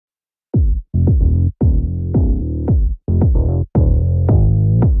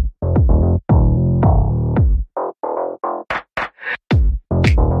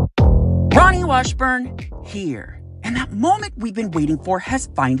Washburn here. And that moment we've been waiting for has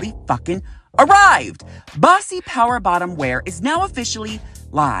finally fucking arrived. Bossy Power Bottom Wear is now officially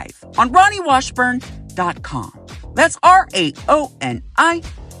live on RonnieWashburn.com. That's RAONI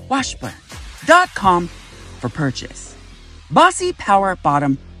Washburn.com for purchase. Bossy Power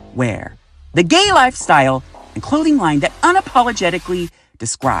Bottom Wear, the gay lifestyle and clothing line that unapologetically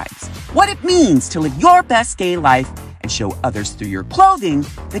describes what it means to live your best gay life and show others through your clothing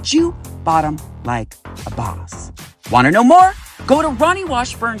that you bottom like a boss. Want to know more? Go to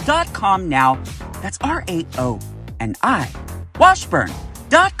RonnieWashburn.com now. That's RAONI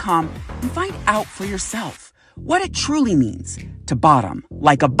Washburn.com and find out for yourself what it truly means to bottom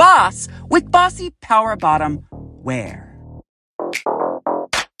like a boss with Bossy Power Bottom Wear.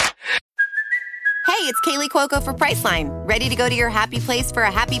 Hey, it's Kaylee Cuoco for Priceline. Ready to go to your happy place for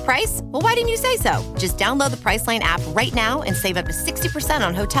a happy price? Well, why didn't you say so? Just download the Priceline app right now and save up to 60%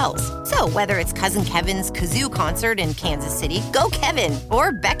 on hotels. So whether it's Cousin Kevin's Kazoo Concert in Kansas City, go Kevin,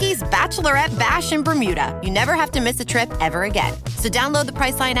 or Becky's Bachelorette Bash in Bermuda, you never have to miss a trip ever again. So download the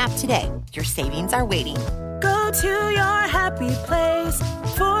Priceline app today. Your savings are waiting. Go to your happy place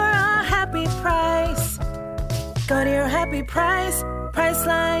for a happy price. Go to your happy price,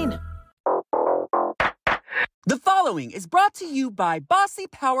 Priceline. The following is brought to you by Bossy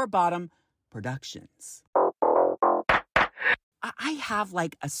Power Bottom Productions. I have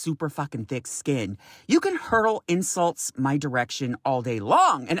like a super fucking thick skin. You can hurl insults my direction all day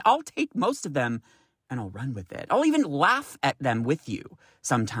long, and I'll take most of them and I'll run with it. I'll even laugh at them with you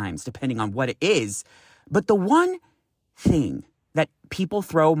sometimes, depending on what it is. But the one thing that people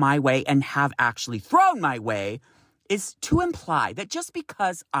throw my way and have actually thrown my way is to imply that just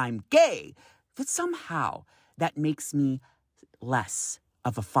because I'm gay, that somehow that makes me less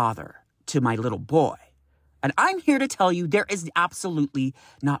of a father to my little boy. And I'm here to tell you there is absolutely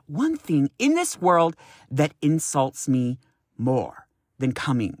not one thing in this world that insults me more than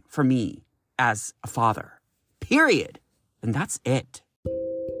coming for me as a father. Period. And that's it.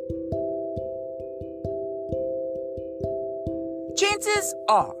 Chances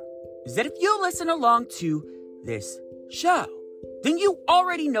are is that if you listen along to this show, then you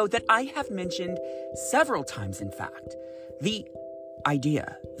already know that I have mentioned several times, in fact, the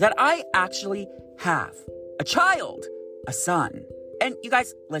idea that I actually have a child, a son. And you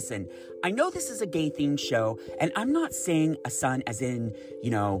guys, listen, I know this is a gay-themed show, and I'm not saying a son as in,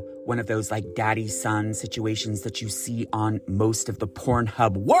 one of those like daddy-son situations that you see on most of the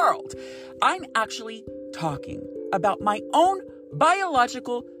Pornhub world. I'm actually talking about my own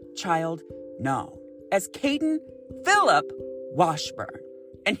biological child known as Caden Philip Washburn.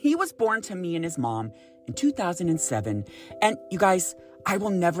 And he was born to me and his mom in 2007. And you guys, I will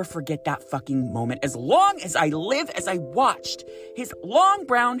never forget that fucking moment as long as I live, as I watched his long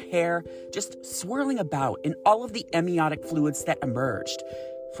brown hair just swirling about in all of the amniotic fluids that emerged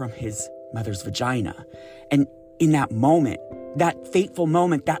from his mother's vagina. And in that moment, that fateful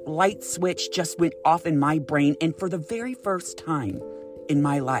moment, that light switch just went off in my brain. And for the very first time in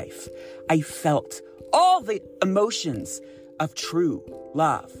my life, I felt all the emotions of true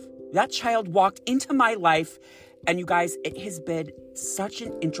love. That child walked into my life, and you guys, it has been such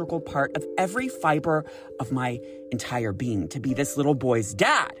an integral part of every fiber of my entire being to be this little boy's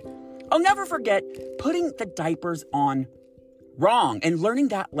dad. I'll never forget putting the diapers on wrong and learning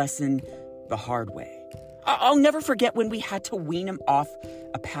that lesson the hard way. I'll never forget when we had to wean him off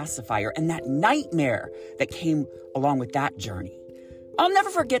a pacifier and that nightmare that came along with that journey. I'll never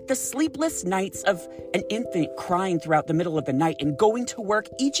forget the sleepless nights of an infant crying throughout the middle of the night and going to work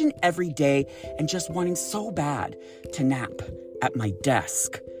each and every day and just wanting so bad to nap at my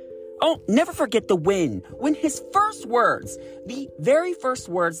desk. I'll never forget the when his first words, the very first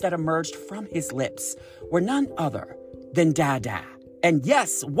words that emerged from his lips, were none other than Dada. And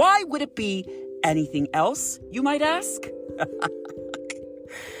yes, why would it be anything else, you might ask?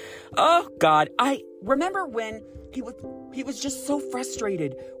 Oh, God, I remember when he was just so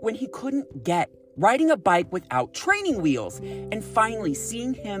frustrated when he couldn't get riding a bike without training wheels. And finally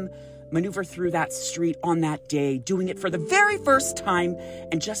seeing him maneuver through that street on that day, doing it for the very first time,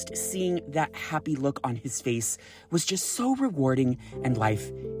 and just seeing that happy look on his face was just so rewarding and life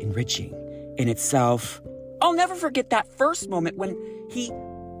enriching in itself. I'll never forget that first moment when he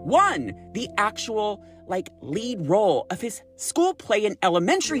won the actual lead role of his school play in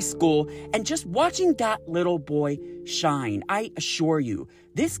elementary school, and just watching that little boy shine. I assure you,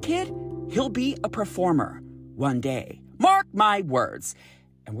 this kid, he'll be a performer one day. Mark my words.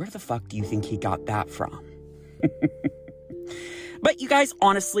 And where the fuck do you think he got that from? But you guys,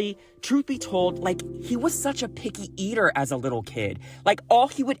 honestly, truth be told, he was such a picky eater as a little kid. All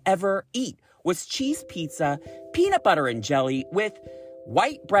he would ever eat was cheese pizza, peanut butter and jelly with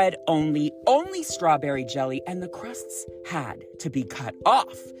white bread only strawberry jelly, and the crusts had to be cut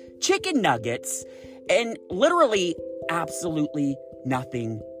off. Chicken nuggets, and literally absolutely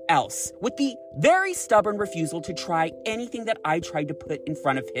nothing else, with the very stubborn refusal to try anything that I tried to put in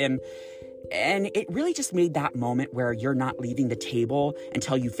front of him. And it really just made that moment where you're not leaving the table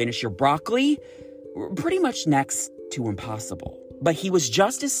until you finish your broccoli pretty much next to impossible. But he was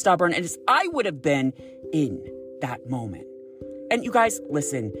just as stubborn as I would have been in that moment. And you guys,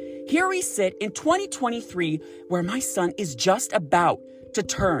 listen, here we sit in 2023 where my son is just about to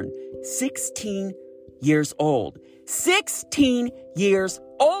turn 16 years old. 16 years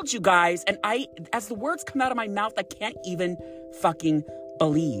old, you guys. And as the words come out of my mouth, I can't even fucking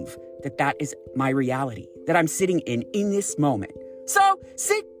believe that is my reality, that I'm sitting in this moment. So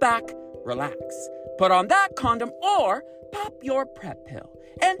sit back, relax, put on that condom or pop your PrEP pill,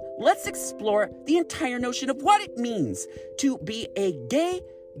 and let's explore the entire notion of what it means to be a gay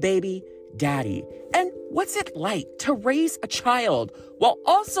baby daddy, and what's it like to raise a child while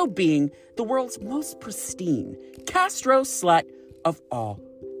also being the world's most pristine Castro slut of all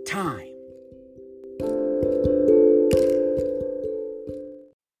time.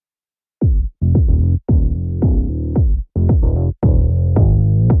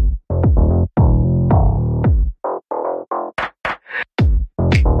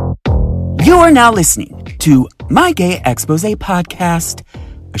 You are now listening to My Gay Expose podcast,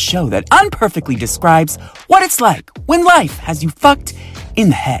 a show that unperfectly describes what it's like when life has you fucked in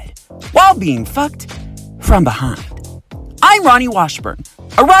the head while being fucked from behind. I'm Ronnie Washburn,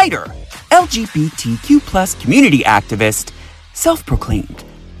 a writer, LGBTQ plus community activist, self-proclaimed,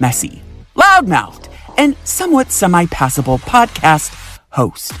 messy, loudmouthed, and somewhat semi-passable podcast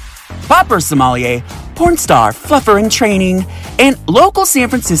host. Bopper sommelier, porn star, fluffer in training, and local San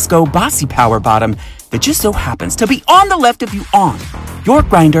Francisco bossy power bottom that just so happens to be on the left of you on your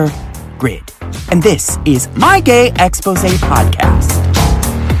Grindr grid. And this is My Gay Expose podcast.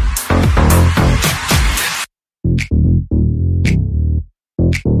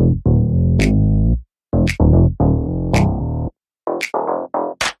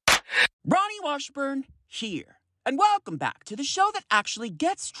 Ronnie Washburn here. And welcome back to the show that actually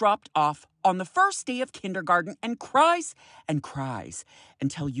gets dropped off on the first day of kindergarten and cries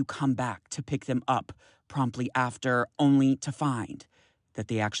until you come back to pick them up promptly after, only to find that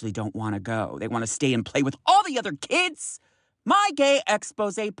they actually don't want to go. They want to stay and play with all the other kids. My Gay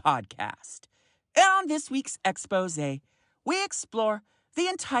Expose podcast. And on this week's expose, we explore the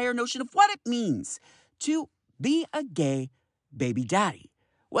entire notion of what it means to be a gay baby daddy.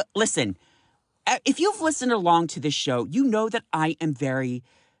 Well, listen, if you've listened along to this show, you know that I am very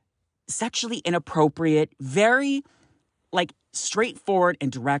sexually inappropriate, very straightforward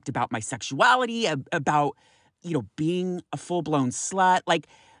and direct about my sexuality, about, being a full-blown slut. Like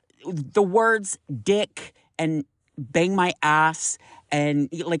the words dick and bang my ass and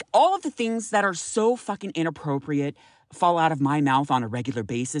all of the things that are so fucking inappropriate fall out of my mouth on a regular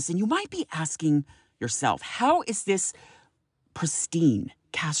basis. And you might be asking yourself, how is this pristine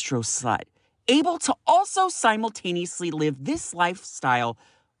Castro slut able to also simultaneously live this lifestyle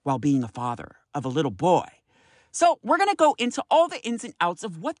while being a father of a little boy? So we're going to go into all the ins and outs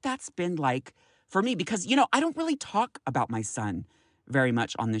of what that's been like for me because, I don't really talk about my son very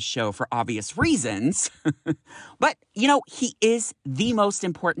much on this show for obvious reasons. But, he is the most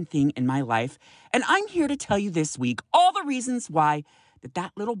important thing in my life. And I'm here to tell you this week all the reasons why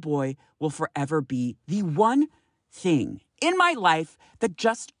that little boy will forever be the one thing in my life that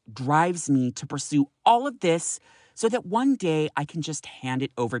just drives me to pursue all of this so that one day I can just hand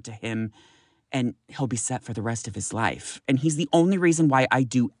it over to him and he'll be set for the rest of his life. And he's the only reason why I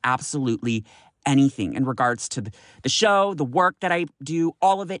do absolutely anything in regards to the show, the work that I do,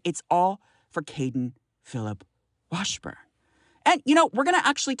 all of it. It's all for Caden Phillip Washburn. And, we're going to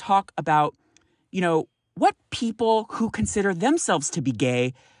actually talk about, what people who consider themselves to be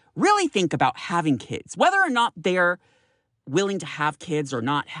gay really think about having kids, whether or not they're willing to have kids or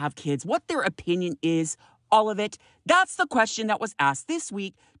not have kids, what their opinion is, all of it. That's the question that was asked this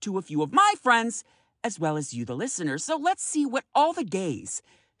week to a few of my friends, as well as you, the listeners. So let's see what all the gays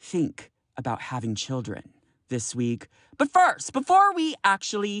think about having children this week. But first, before we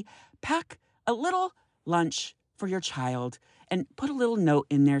actually pack a little lunch for your child and put a little note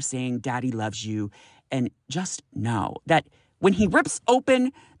in there saying, Daddy loves you, and just know that when he rips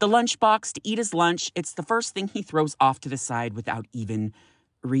open the lunchbox to eat his lunch, it's the first thing he throws off to the side without even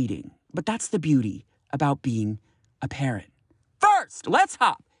reading. But that's the beauty about being a parent. First, let's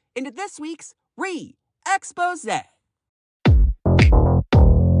hop into this week's Re-Expose.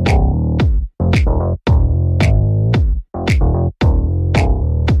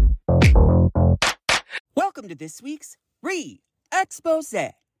 welcome to this week's Re-Expose,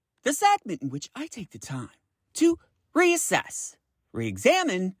 the segment in which I take the time to reassess,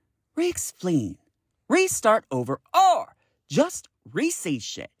 re-examine, re-explain, restart over, or just re-say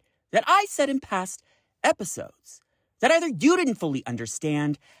shit that I said in past episodes that either you didn't fully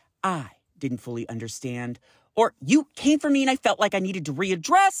understand, I didn't fully understand, or you came for me and I felt like I needed to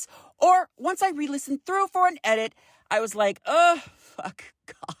readdress, or once I re-listened through for an edit, I was like, oh, fuck,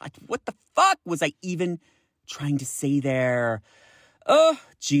 God, what the fuck was I even trying to say there? Oh,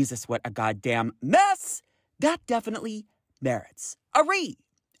 Jesus, what a goddamn mess. That definitely merits a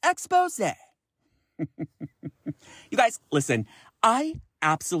re-expose. You guys, listen, I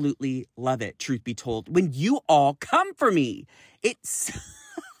absolutely love it, truth be told, when you all come for me. It's,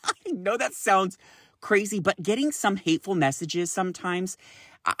 I know that sounds crazy, but getting some hateful messages sometimes,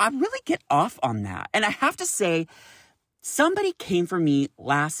 I really get off on that. And I have to say, somebody came for me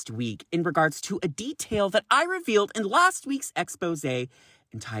last week in regards to a detail that I revealed in last week's expose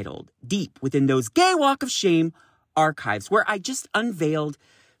entitled Deep Within Those Gay Walk of Shame Archives, where I just unveiled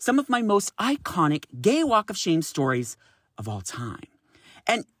some of my most iconic gay walk of shame stories of all time.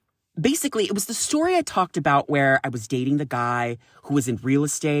 And basically, it was the story I talked about where I was dating the guy who was in real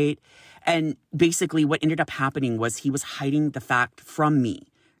estate. And basically what ended up happening was he was hiding the fact from me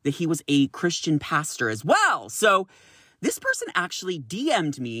that he was a Christian pastor as well. So this person actually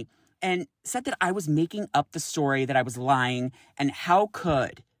DM'd me and said that I was making up the story, that I was lying, and how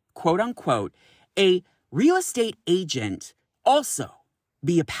could, quote unquote, a real estate agent also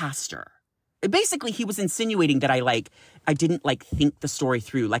be a pastor? Basically, he was insinuating that I didn't think the story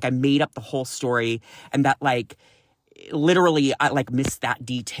through. Like I made up the whole story and that literally I missed that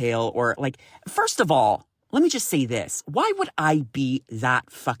detail or first of all, let me just say this. Why would I be that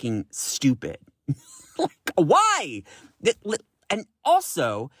fucking stupid? Why? And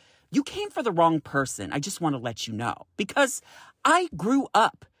also, you came for the wrong person. I just want to let you know, because I grew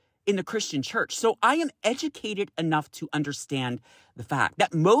up in the Christian church. So I am educated enough to understand the fact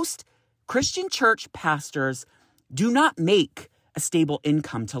that most Christian church pastors do not make a stable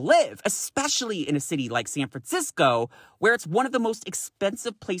income to live, especially in a city like San Francisco, where it's one of the most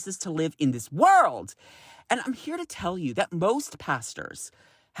expensive places to live in this world. And I'm here to tell you that most pastors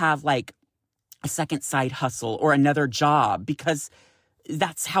have a second side hustle or another job because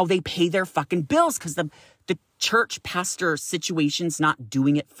that's how they pay their fucking bills, because the church pastor situation's not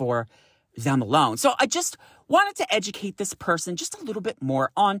doing it for them alone. So I just wanted to educate this person just a little bit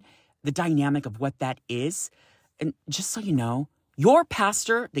more on the dynamic of what that is. And just so you know, your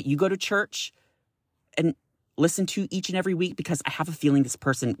pastor that you go to church and listen to each and every week, because I have a feeling this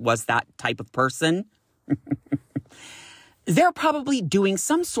person was that type of person, they're probably doing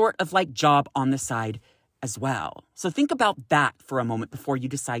some sort of job on the side as well. So think about that for a moment before you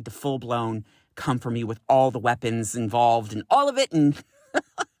decide to full-blown come for me with all the weapons involved and all of it. And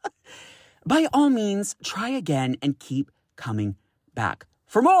by all means, try again and keep coming back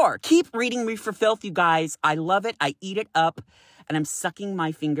for more. Keep reading me for filth, you guys. I love it. I eat it up. And I'm sucking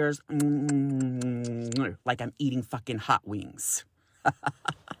my fingers like I'm eating fucking hot wings.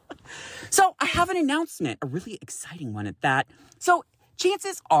 So I have an announcement, a really exciting one at that. So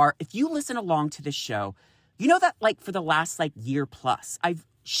chances are, if you listen along to this show, you know that for the last year plus, I've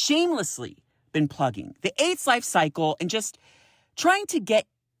shamelessly been plugging the AIDS Life Cycle and just trying to get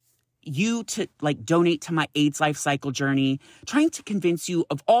you to donate to my AIDS Life Cycle journey, trying to convince you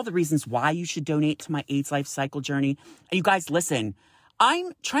of all the reasons why you should donate to my AIDS Life Cycle journey. And you guys, listen,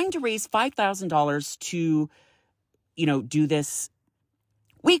 I'm trying to raise $5,000 to, do this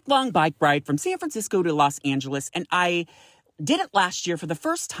week-long bike ride from San Francisco to Los Angeles. And I did it last year for the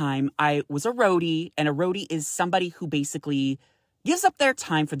first time. I was a roadie, and a roadie is somebody who basically gives up their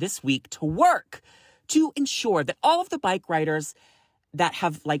time for this week to work to ensure that all of the bike riders that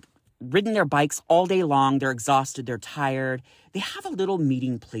have ridden their bikes all day long, they're exhausted, they're tired, they have a little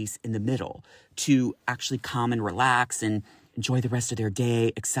meeting place in the middle to actually come and relax and enjoy the rest of their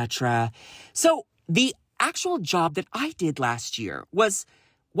day, etc. So the actual job that I did last year was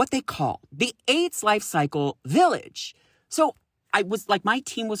what they call the AIDS Life Cycle Village. So I was my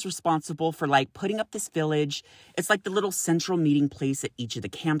team was responsible for putting up this village. It's the little central meeting place at each of the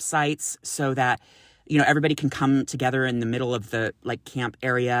campsites so that everybody can come together in the middle of the camp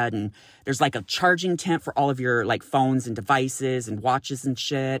area. And there's a charging tent for all of your phones and devices and watches and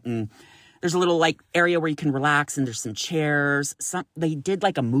shit. And there's a little area where you can relax, and there's some chairs. They did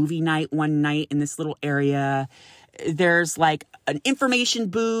a movie night one night in this little area. There's an information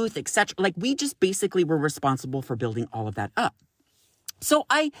booth, etc. We just basically were responsible for building all of that up. So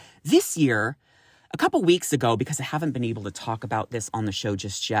this year, a couple weeks ago, because I haven't been able to talk about this on the show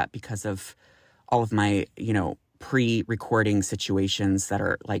just yet because of all of my, pre-recording situations that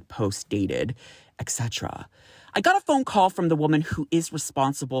are like post-dated, etc. I got a phone call from the woman who is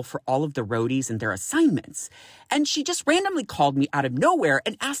responsible for all of the roadies and their assignments. And she just randomly called me out of nowhere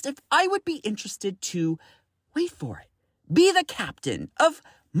and asked if I would be interested to, wait for it, be the captain of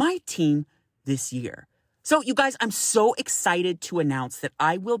my team this year. So you guys, I'm so excited to announce that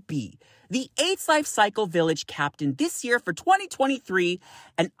I will be the AIDS Life Cycle Village captain this year for 2023.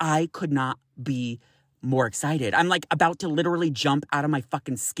 And I could not be more excited. I'm like about to literally jump out of my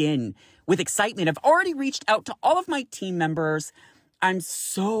fucking skin with excitement. I've already reached out to all of my team members. I'm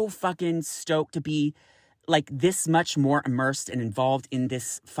so fucking stoked to be like this much more immersed and involved in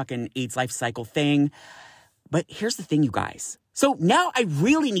this fucking AIDS Life Cycle thing. But here's the thing, you guys. So now I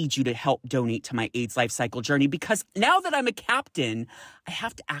really need you to help donate to my AIDS Life Cycle journey, because now that I'm a captain, I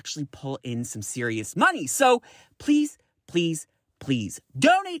have to actually pull in some serious money. So please, please, please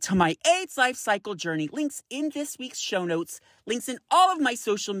donate to my AIDS Life Cycle journey. Links in this week's show notes, links in all of my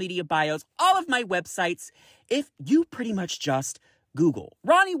social media bios, all of my websites. If you pretty much just Google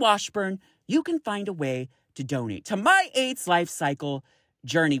Raoni Washburn, you can find a way to donate to my AIDS Life Cycle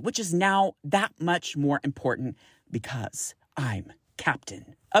journey, which is now that much more important because I'm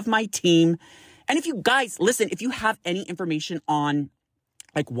captain of my team. And if you guys, listen, if you have any information on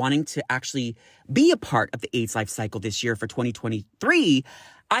like wanting to actually be a part of the AIDS Life Cycle this year for 2023,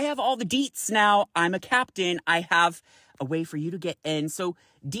 I have all the deets now. I'm a captain. I have a way for you to get in. So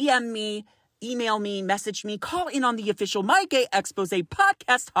DM me, email me, message me, call in on the official My Gay Expose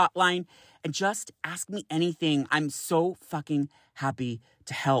podcast hotline, and just ask me anything. I'm so fucking happy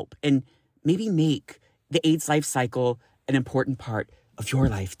to help and maybe make the AIDS Life Cycle an important part of your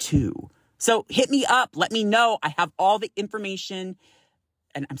life too. So hit me up. Let me know. I have all the information.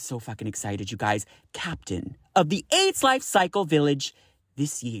 And I'm so fucking excited, you guys. Captain of the AIDS Life Cycle Village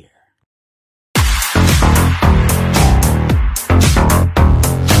this year.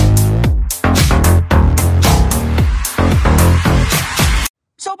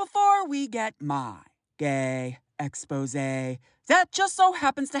 So before we get my gay expose, that just so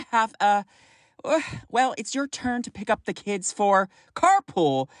happens to have well, it's your turn to pick up the kids for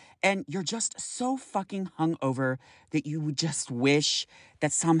carpool, and you're just so fucking hungover that you would just wish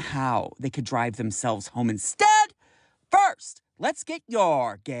that somehow they could drive themselves home instead. First, let's get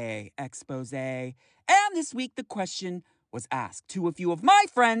your gay expose. And this week, the question was asked to a few of my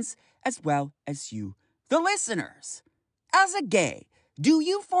friends, as well as you, the listeners. As a gay, do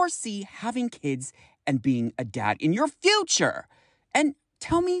you foresee having kids and being a dad in your future? And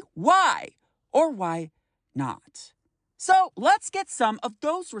tell me why. Or why not? So let's get some of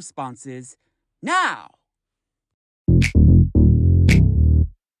those responses now.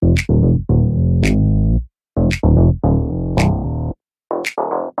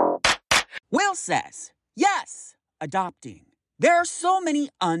 Will says, yes, adopting. There are so many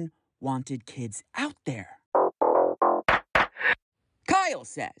unwanted kids out there. Kyle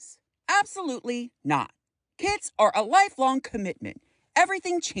says, absolutely not. Kids are a lifelong commitment.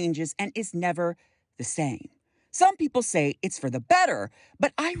 Everything changes and is never the same. Some people say it's for the better,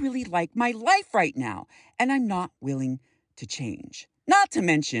 but I really like my life right now, and I'm not willing to change. Not to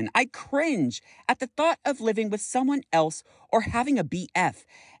mention, I cringe at the thought of living with someone else or having a BF,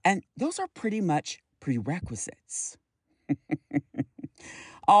 and those are pretty much prerequisites.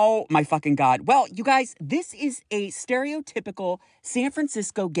 Oh, my fucking God. Well, you guys, this is a stereotypical San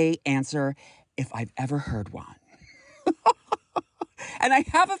Francisco gay answer if I've ever heard one. And I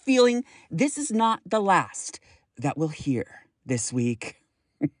have a feeling this is not the last that we'll hear this week.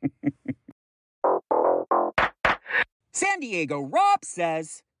 San Diego Rob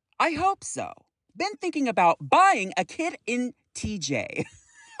says, I hope so. Been thinking about buying a kid in TJ.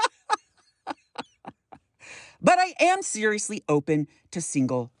 But I am seriously open to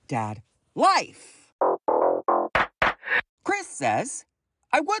single dad life. Chris says,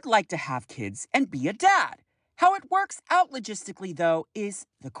 I would like to have kids and be a dad. How it works out logistically, though, is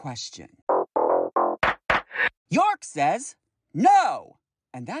the question. York says, no,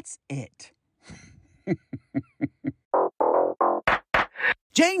 and that's it.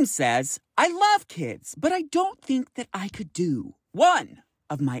 James says, I love kids, but I don't think that I could do one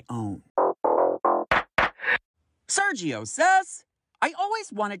of my own. Sergio says, I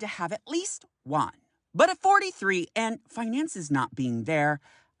always wanted to have at least one, but at 43 and finances not being there,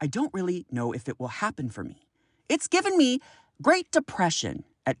 I don't really know if it will happen for me. It's given me great depression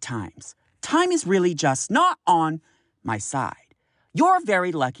at times. Time is really just not on my side. You're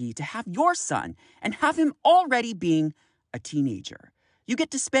very lucky to have your son and have him already being a teenager. You get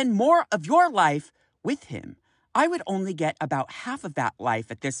to spend more of your life with him. I would only get about half of that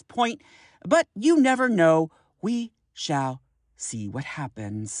life at this point, But you never know. We shall see what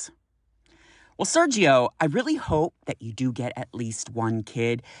happens. Well, Sergio, I really hope that you do get at least one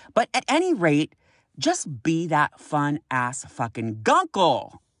kid. But at any rate, just be that fun-ass fucking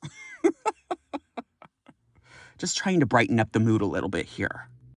gunkle. Just trying to brighten up the mood a little bit here.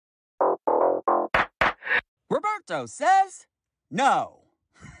 Roberto says no.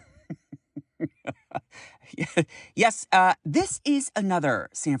 Yes, this is another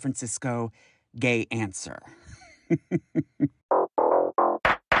San Francisco gay answer.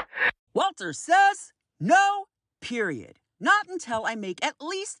 Walter says no, period. Not until I make at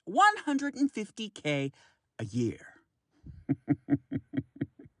least $150K a year.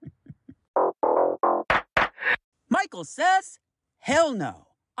 Michael says, hell no.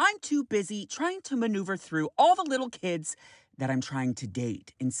 I'm too busy trying to maneuver through all the little kids that I'm trying to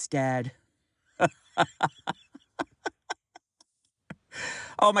date instead.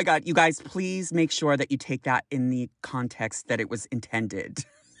 Oh my God, you guys, please make sure that you take that in the context that it was intended.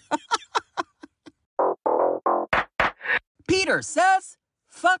 Peter says,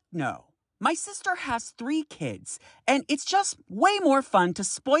 fuck no. My sister has 3 kids, and it's just way more fun to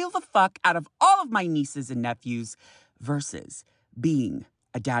spoil the fuck out of all of my nieces and nephews versus being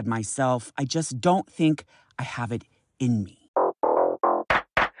a dad myself. I just don't think I have it in me.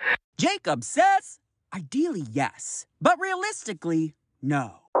 Jacob says, ideally, yes, but realistically,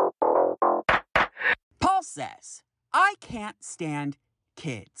 no. Paul says, I can't stand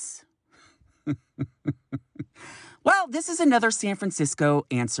kids. Well, this is another San Francisco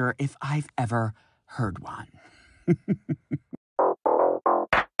answer if I've ever heard one.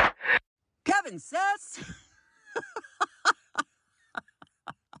 Kevin says...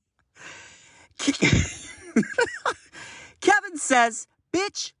 Kevin says,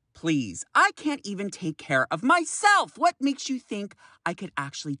 bitch, please, I can't even take care of myself. What makes you think I could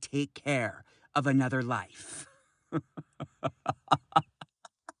actually take care of another life?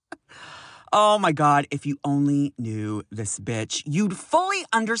 Oh my God, if you only knew this bitch, you'd fully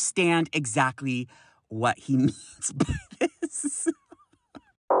understand exactly what he means by this.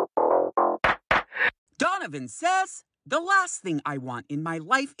 Donovan says, the last thing I want in my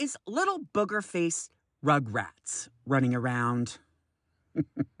life is little booger-faced rugrats running around.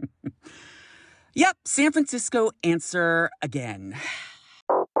 Yep, San Francisco answer again.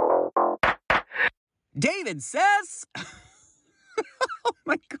 David says, oh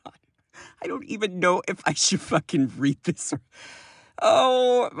my God. I don't even know if I should fucking read this.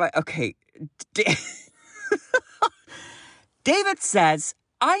 Okay. David says,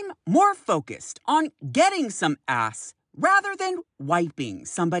 I'm more focused on getting some ass rather than wiping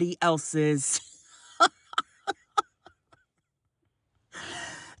somebody else's.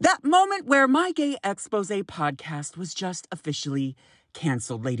 That moment where my Gay Expose podcast was just officially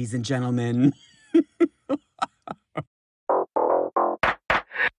canceled, ladies and gentlemen.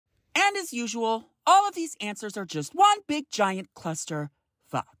 And as usual, all of these answers are just one big giant cluster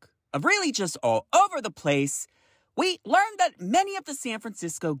fuck of really just all over the place. We learned that many of the San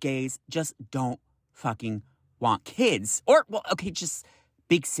Francisco gays just don't fucking want kids. Or, well, okay, just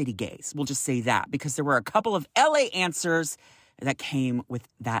big city gays. We'll just say that because there were a couple of LA answers that came with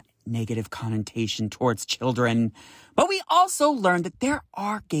that negative connotation towards children. But we also learned that there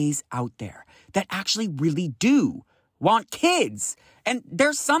are gays out there that actually really do want kids. And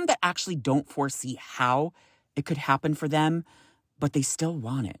there's some that actually don't foresee how it could happen for them, but they still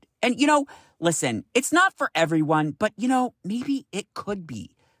want it. And, listen, it's not for everyone, but, maybe it could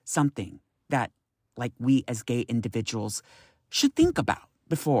be something that, like, we as gay individuals should think about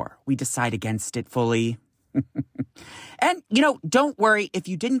before we decide against it fully. And, don't worry if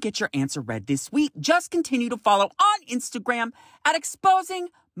you didn't get your answer read this week. Just continue to follow on Instagram at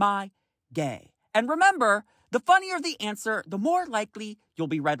ExposingMyGay. And remember, the funnier the answer, the more likely you'll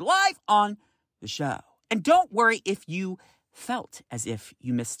be read live on the show. And don't worry if you felt as if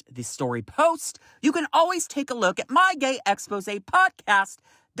you missed the story post. You can always take a look at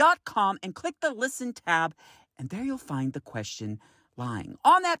mygayexposepodcast.com and click the listen tab. And there you'll find the question lying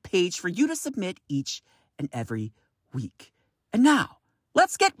on that page for you to submit each and every week. And now,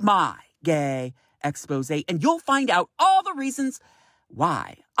 let's get my gay expose, and you'll find out all the reasons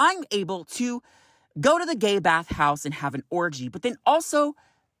why I'm able to go to the gay bathhouse and have an orgy, but then also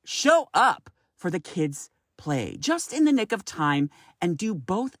show up for the kids' play just in the nick of time and do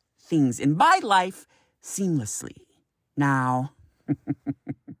both things in my life seamlessly. Now,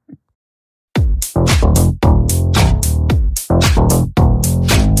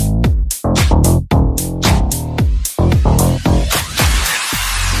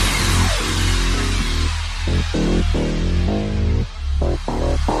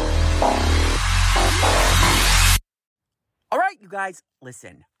 you guys,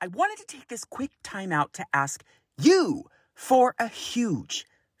 listen, I wanted to take this quick time out to ask you for a huge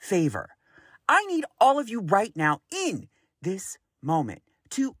favor. I need all of you right now in this moment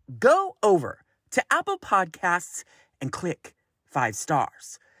to go over to Apple Podcasts and click 5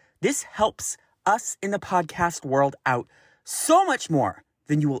 stars. This helps us in the podcast world out so much more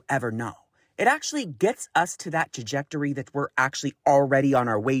than you will ever know. It actually gets us to that trajectory that we're actually already on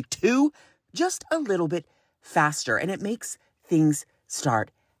our way to just a little bit faster, and it makes things start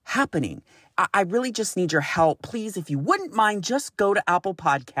happening. I really just need your help. Please, if you wouldn't mind, just go to Apple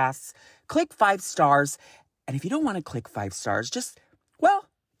Podcasts, click 5 stars, and if you don't want to click 5 stars, just, well,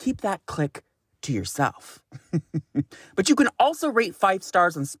 keep that click to yourself. But you can also rate 5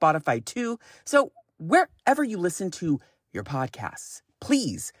 stars on Spotify too. So wherever you listen to your podcasts,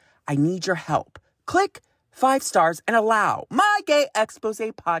 please, I need your help. Click 5 stars and allow my Gay Expose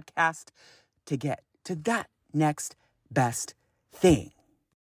podcast to get to that next best thing.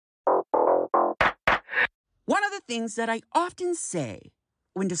 One of the things that I often say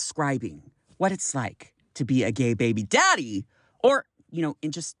when describing what it's like to be a gay baby daddy, or,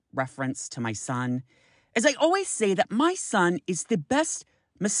 in just reference to my son, is I always say that my son is the best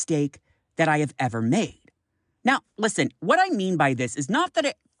mistake that I have ever made. Now, listen, what I mean by this is not that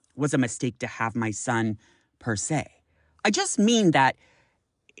it was a mistake to have my son per se. I just mean that,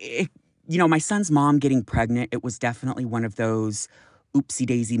 my son's mom getting pregnant, it was definitely one of those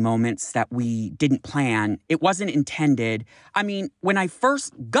oopsie-daisy moments that we didn't plan. It wasn't intended. I mean, when I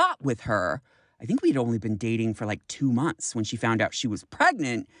first got with her, I think we'd only been dating for like 2 months when she found out she was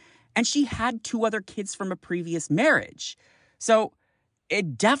pregnant, and she had 2 other kids from a previous marriage. So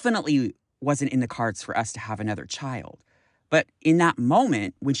it definitely wasn't in the cards for us to have another child. But in that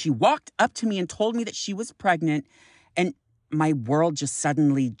moment, when she walked up to me and told me that she was pregnant, and my world just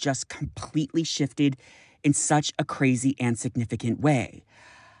suddenly just completely shifted in such a crazy and significant way.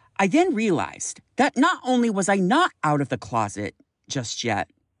 I then realized that not only was I not out of the closet just yet,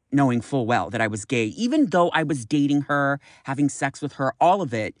 knowing full well that I was gay, even though I was dating her, having sex with her, all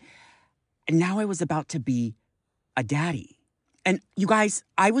of it, and now I was about to be a daddy. And you guys,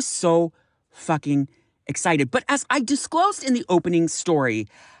 I was so fucking excited. But as I disclosed in the opening story,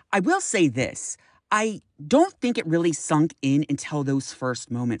 I will say this. I don't think it really sunk in until those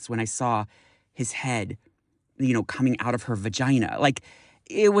first moments when I saw his head, coming out of her vagina. Like,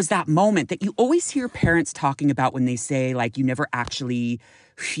 it was that moment that you always hear parents talking about when they say, like, you never actually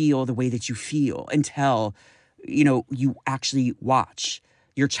feel the way that you feel until, you actually watch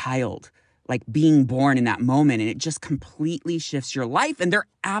your child, like, being born in that moment, and it just completely shifts your life. And they're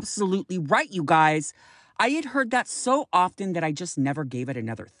absolutely right, you guys. I had heard that so often that I just never gave it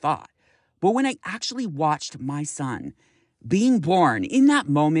another thought. But when I actually watched my son being born in that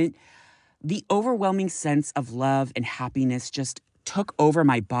moment, the overwhelming sense of love and happiness just took over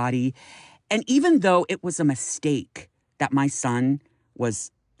my body. And even though it was a mistake that my son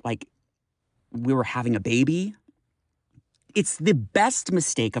was like, we were having a baby, it's the best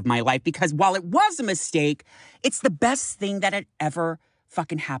mistake of my life, because while it was a mistake, it's the best thing that had ever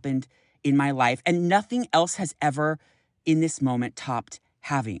fucking happened in my life. And nothing else has ever in this moment topped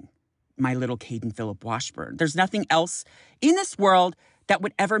having my little Caden Phillip Washburn. There's nothing else in this world that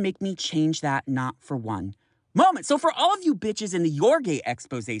would ever make me change that, not for one moment. So for all of you bitches in the Your Gay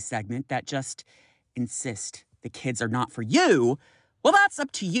Expose segment that just insist the kids are not for you, well, that's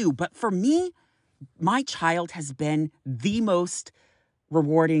up to you. But for me, my child has been the most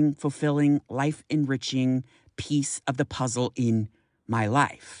rewarding, fulfilling, life-enriching piece of the puzzle in my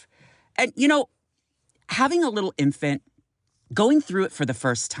life. And, having a little infant, going through it for the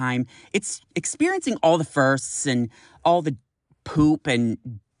first time, it's experiencing all the firsts and all the poop and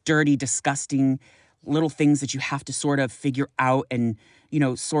dirty, disgusting little things that you have to sort of figure out and,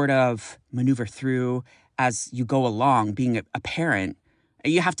 sort of maneuver through as you go along being a parent.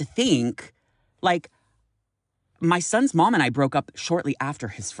 You have to think, like, my son's mom and I broke up shortly after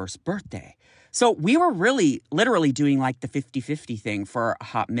his first birthday. So we were really literally doing like the 50-50 thing for a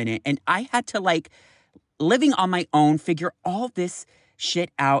hot minute. And I had to, like, living on my own, figure all this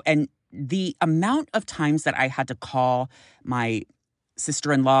shit out. And the amount of times that I had to call my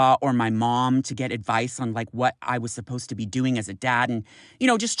sister-in-law or my mom to get advice on like what I was supposed to be doing as a dad, and,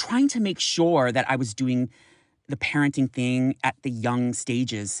 just trying to make sure that I was doing the parenting thing at the young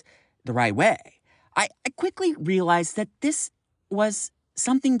stages the right way. I quickly realized that this was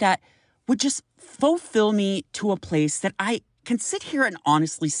something that would just fulfill me to a place that I can sit here and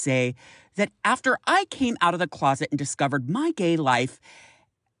honestly say that after I came out of the closet and discovered my gay life,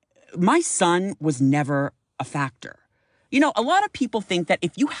 my son was never a factor. A lot of people think that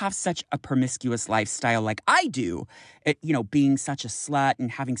if you have such a promiscuous lifestyle like I do, being such a slut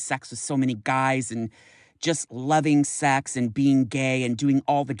and having sex with so many guys and just loving sex and being gay and doing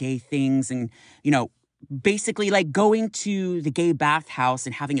all the gay things and, basically like going to the gay bathhouse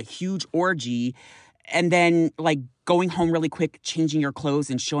and having a huge orgy and then like going home really quick, changing your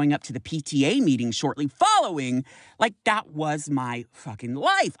clothes and showing up to the PTA meeting shortly following, like that was my fucking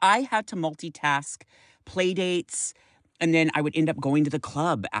life. I had to multitask play dates, and then I would end up going to the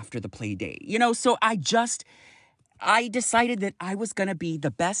club after the play date, so I decided that I was going to be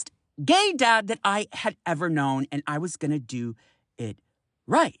the best gay dad that I had ever known, and I was going to do it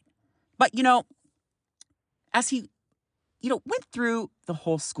right. But, as he, went through the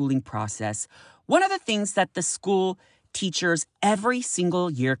whole schooling process, one of the things that the school teachers every single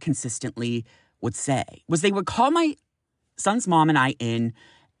year consistently would say was they would call my son's mom and I in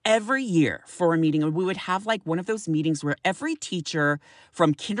every year for a meeting. And we would have like one of those meetings where every teacher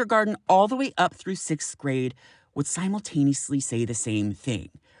from kindergarten all the way up through 6th grade would simultaneously say the same thing,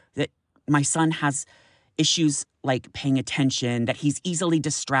 that my son has issues like paying attention, that he's easily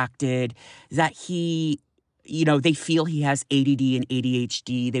distracted, that he, they feel he has ADD and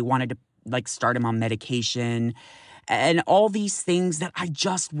ADHD. They wanted to like start him on medication and all these things that I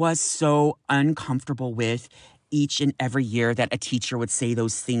just was so uncomfortable with each and every year that a teacher would say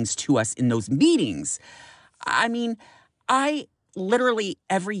those things to us in those meetings. I mean, I literally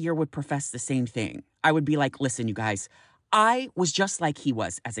every year would profess the same thing. I would be like, listen, you guys, I was just like he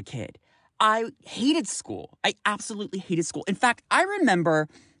was as a kid. I hated school. I absolutely hated school. In fact, I remember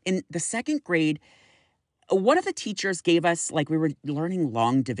in the 2nd grade, one of the teachers gave us, like we were learning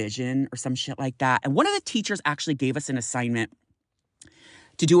long division or some shit like that. And one of the teachers actually gave us an assignment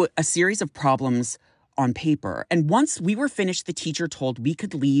to do a series of problems on paper. And once we were finished, the teacher told we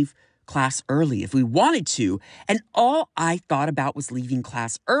could leave class early if we wanted to. And all I thought about was leaving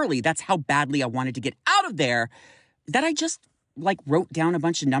class early. That's how badly I wanted to get out of there that I just like wrote down a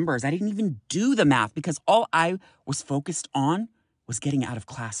bunch of numbers. I didn't even do the math because all I was focused on was getting out of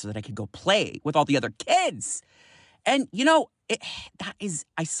class so that I could go play with all the other kids. And,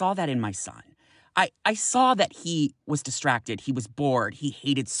 I saw that in my son. I saw that he was distracted. He was bored. He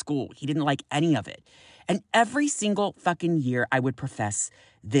hated school. He didn't like any of it. And every single fucking year I would profess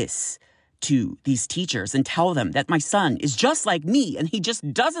this to these teachers and tell them that my son is just like me and he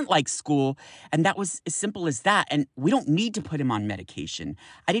just doesn't like school. And that was as simple as that. And we don't need to put him on medication.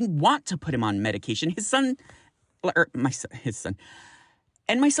 I didn't want to put him on medication. His son.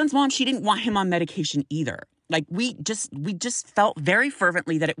 And my son's mom, she didn't want him on medication either. Like we just felt very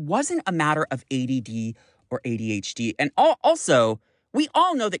fervently that it wasn't a matter of ADD or ADHD. And also, we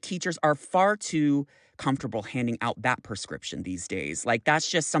all know that teachers are far too comfortable handing out that prescription these days. Like that's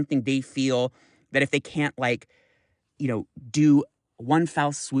just something they feel that if they can't do one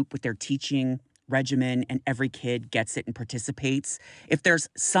foul swoop with their teaching regimen and every kid gets it and participates. If there's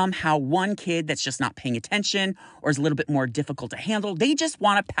somehow one kid that's just not paying attention or is a little bit more difficult to handle, they just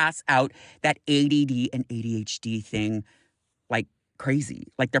want to pass out that ADD and ADHD thing like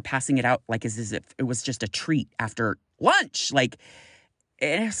crazy. Like they're passing it out like as if it was just a treat after lunch. Like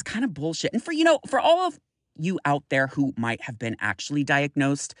it's kind of bullshit. And for all of you out there who might have been actually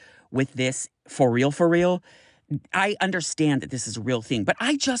diagnosed with this for real, I understand that this is a real thing, but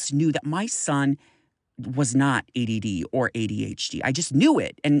I just knew that my son was not ADD or ADHD. I just knew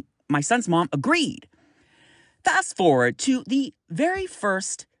it, and my son's mom agreed. Fast forward to the very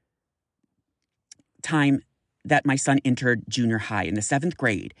first time that my son entered junior high in the 7th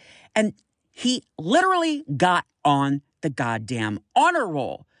grade, and he literally got on the goddamn honor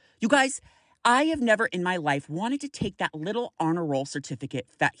roll. You guys, I have never in my life wanted to take that little honor roll certificate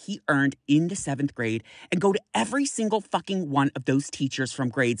that he earned in the 7th grade and go to every single fucking one of those teachers from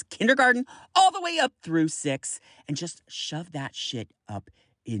grades kindergarten all the way up through 6 and just shove that shit up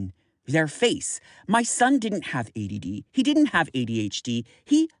in their face. My son didn't have ADD. He didn't have ADHD.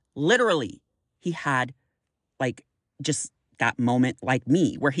 He had like just that moment like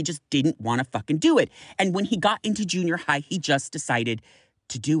me where he just didn't want to fucking do it. And when he got into junior high, he just decided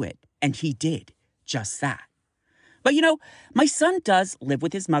to do it. And he did just that. But my son does live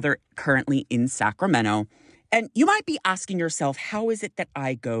with his mother currently in Sacramento. And you might be asking yourself, how is it that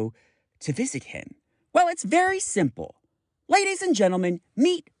I go to visit him? Well, it's very simple. Ladies and gentlemen,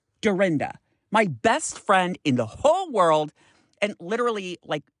 meet Dorinda, my best friend in the whole world. And literally,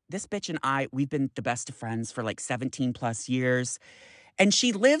 like, this bitch and I, we've been the best of friends for like 17 plus years. And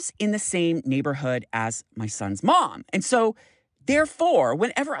she lives in the same neighborhood as my son's mom. And so therefore,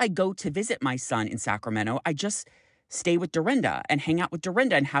 whenever I go to visit my son in Sacramento, I just stay with Dorinda and hang out with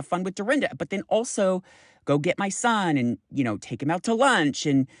Dorinda and have fun with Dorinda. But then also go get my son and, take him out to lunch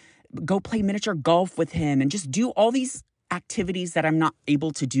and go play miniature golf with him and just do all these activities that I'm not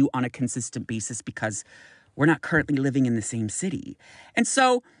able to do on a consistent basis because we're not currently living in the same city. And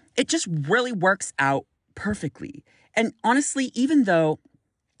so it just really works out perfectly. And honestly, even though,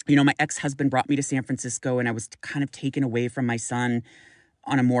 my ex-husband brought me to San Francisco and I was kind of taken away from my son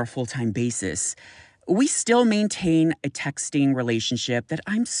on a more full-time basis, we still maintain a texting relationship that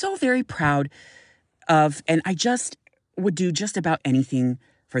I'm so very proud of. And I just would do just about anything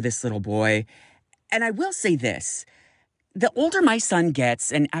for this little boy. And I will say this. The older my son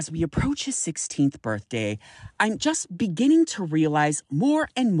gets, and as we approach his 16th birthday, I'm just beginning to realize more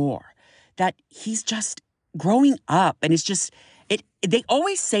and more that he's just growing up. And they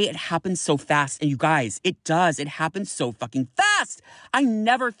always say it happens so fast. And you guys, it does. It happens so fucking fast. I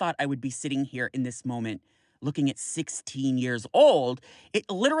never thought I would be sitting here in this moment looking at 16 years old. It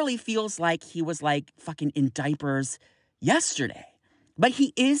literally feels like he was like fucking in diapers yesterday. But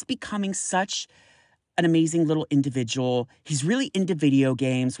he is becoming such an amazing little individual. He's really into video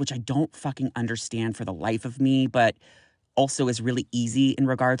games, which I don't fucking understand for the life of me, but also is really easy in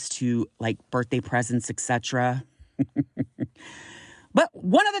regards to like birthday presents, etc. But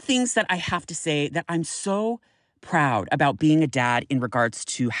one of the things that I have to say that I'm so proud about being a dad in regards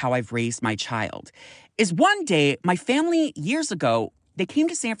to how I've raised my child is one day my family years ago, they came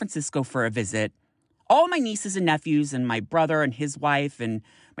to San Francisco for a visit. All my nieces and nephews and my brother and his wife and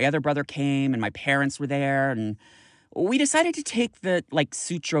my other brother came and my parents were there. And we decided to take the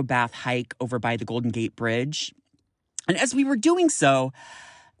Sutro Bath hike over by the Golden Gate Bridge. And as we were doing so,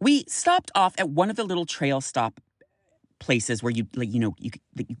 we stopped off at one of the little trail stop places where you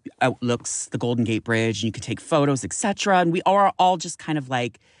outlooks the Golden Gate Bridge and you could take photos, etc. And we are all just kind of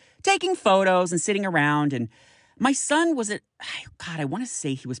taking photos and sitting around. And my son was I want to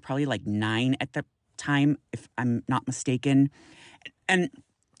say he was probably 9 at the time, if I'm not mistaken. And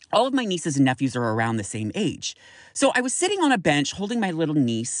all of my nieces and nephews are around the same age. So I was sitting on a bench holding my little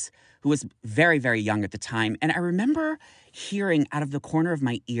niece, who was very, very young at the time. And I remember hearing out of the corner of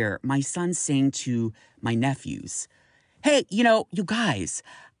my ear, my son saying to my nephews, "Hey, you guys,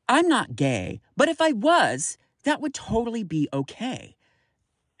 I'm not gay, but if I was, that would totally be okay."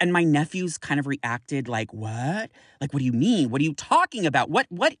 And my nephews kind of reacted like, "What? What do you mean? What are you talking about? What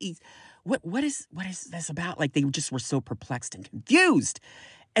is this about?" They just were so perplexed and confused.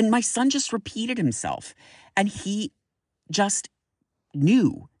 And my son just repeated himself. And he just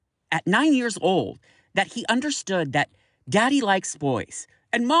knew at 9 years old that he understood that daddy likes boys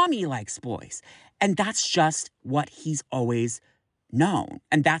and mommy likes boys. And that's just what he's always known.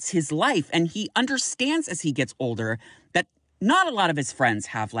 And that's his life. And he understands as he gets older that not a lot of his friends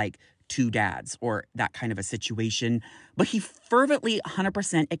have 2 dads or that kind of a situation. But he fervently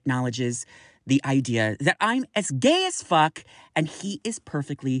 100% acknowledges the idea that I'm as gay as fuck, and he is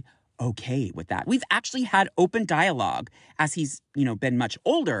perfectly okay with that. We've actually had open dialogue as he's, been much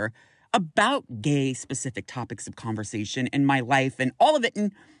older about gay specific topics of conversation in my life and all of it.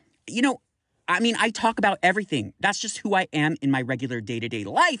 And, I talk about everything. That's just who I am in my regular day-to-day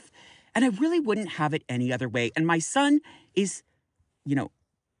life. And I really wouldn't have it any other way. And my son is,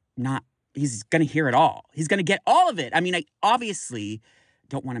 he's going to hear it all. He's going to get all of it. I obviously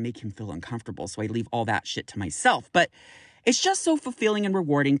don't want to make him feel uncomfortable, so I leave all that shit to myself. But it's just so fulfilling and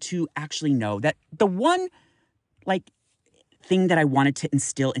rewarding to actually know that the one, thing that I wanted to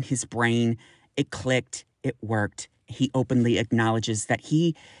instill in his brain, it clicked, it worked. He openly acknowledges that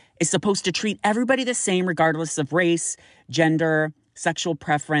he is supposed to treat everybody the same, regardless of race, gender, sexual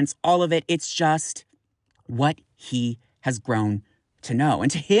preference, all of it. It's just what he has grown to know. And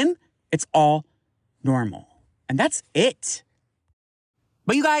to him, it's all normal. And that's it.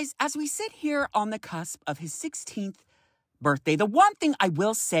 But you guys, as we sit here on the cusp of his 16th birthday, the one thing I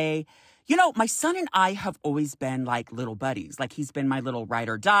will say, my son and I have always been like little buddies. He's been my little ride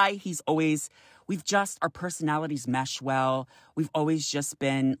or die. Our personalities mesh well. We've always just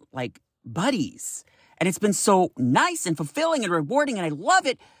been buddies. And it's been so nice and fulfilling and rewarding, and I love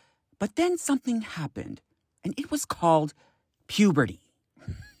it. But then something happened, and it was called puberty.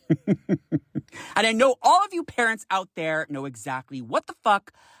 And I know all of you parents out there know exactly what the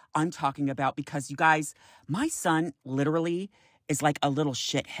fuck I'm talking about, because you guys, my son literally is like a little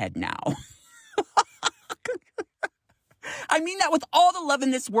shithead now. I mean that with all the love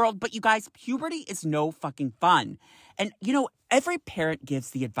in this world, but you guys, puberty is no fucking fun. And every parent gives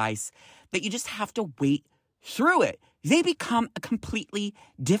the advice that you just have to wait through it. They become a completely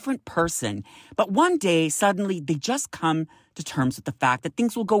different person. But one day, suddenly, they just come to terms with the fact that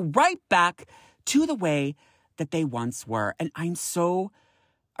things will go right back to the way that they once were. And I'm so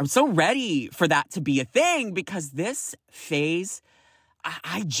I'm so ready for that to be a thing because this phase,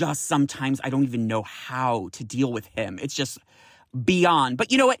 I just sometimes, I don't even know how to deal with him. It's just beyond.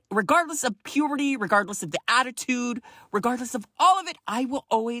 But you know what? Regardless of puberty, regardless of the attitude, regardless of all of it, I will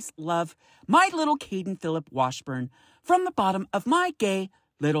always love my little Caden Phillip Washburn from the bottom of my gay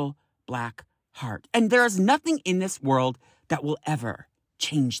little black heart. And there is nothing in this world that will ever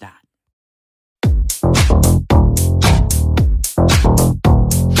change that.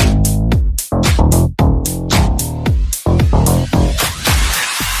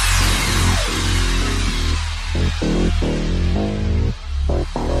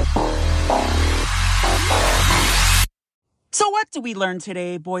 So what do we learn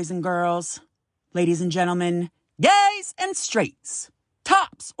today, boys and girls, ladies and gentlemen, gays and straights,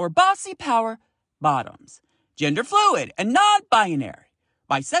 tops or bossy power bottoms, gender fluid and non-binary,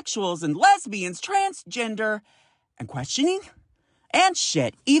 bisexuals and lesbians, transgender and questioning and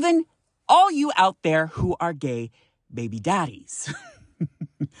shit, even all you out there who are gay baby daddies.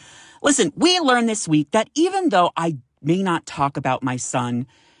 Listen, we learned this week that even though I may not talk about my son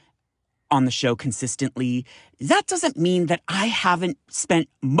on the show consistently, that doesn't mean that I haven't spent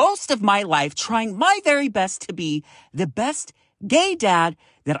most of my life trying my very best to be the best gay dad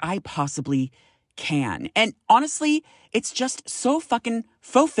that I possibly can. And honestly, it's just so fucking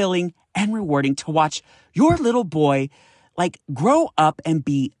fulfilling and rewarding to watch your little boy grow up and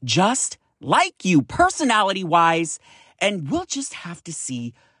be just like you personality-wise. And we'll just have to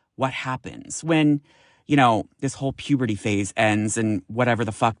see what happens when this whole puberty phase ends and whatever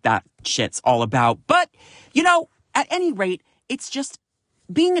the fuck that shit's all about. But, at any rate, it's just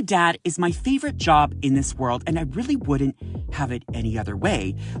being a dad is my favorite job in this world, and I really wouldn't have it any other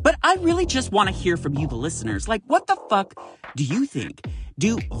way. But I really just want to hear from you, the listeners. What the fuck do you think?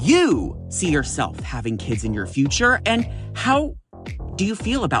 Do you see yourself having kids in your future? And how do you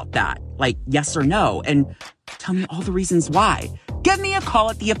feel about that? Yes or no? And tell me all the reasons why. Give me a call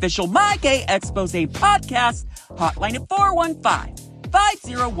at the official My Gay Expose podcast hotline at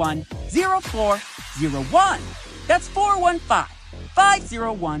 415-501-0401. That's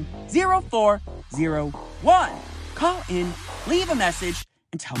 415-501-0401. Call in, leave a message,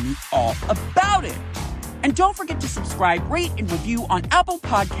 and tell me all about it. And don't forget to subscribe, rate, and review on Apple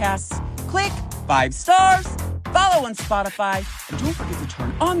Podcasts. Click 5 stars, follow on Spotify, and don't forget to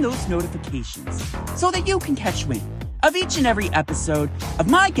turn on those notifications so that you can catch wind of each and every episode of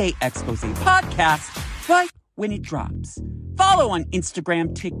My Gay Expose podcast right when it drops. Follow on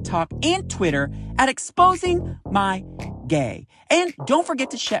Instagram, TikTok, and Twitter at Exposing My Gay. And don't forget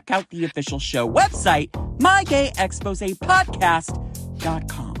to check out the official show website,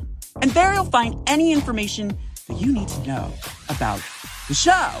 mygayexposepodcast.com. And there you'll find any information that you need to know about the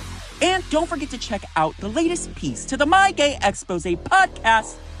show. And don't forget to check out the latest piece to the My Gay Expose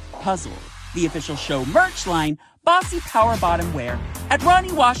podcast puzzle, the official show merch line, Bossy Power Bottom Wear, at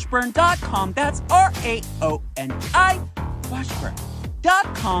RonnieWashburn.com. That's RAONI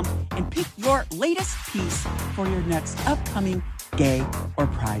Washburn.com, and pick your latest piece for your next upcoming gay or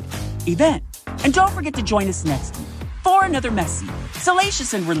pride event. And don't forget to join us next week for another messy,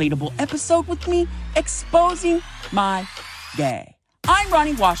 salacious, and relatable episode with me exposing my gay. I'm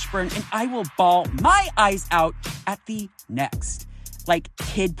Ronnie Washburn, and I will bawl my eyes out at the next,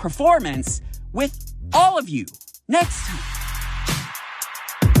 kid performance with all of you next time.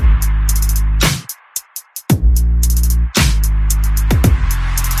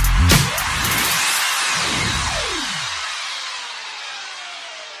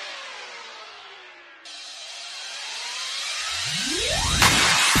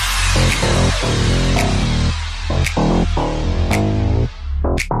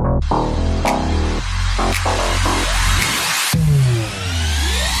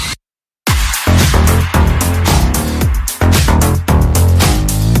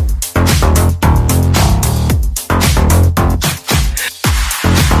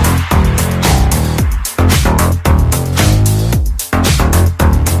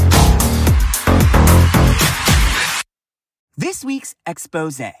 This week's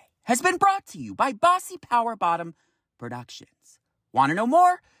expose has been brought to you by Bossy Power Bottom Productions. Want to know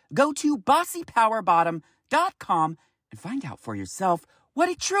more? Go to bossypowerbottom.com and find out for yourself what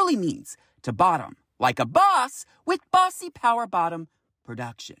it truly means to bottom like a boss with Bossy Power Bottom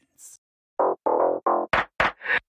Productions.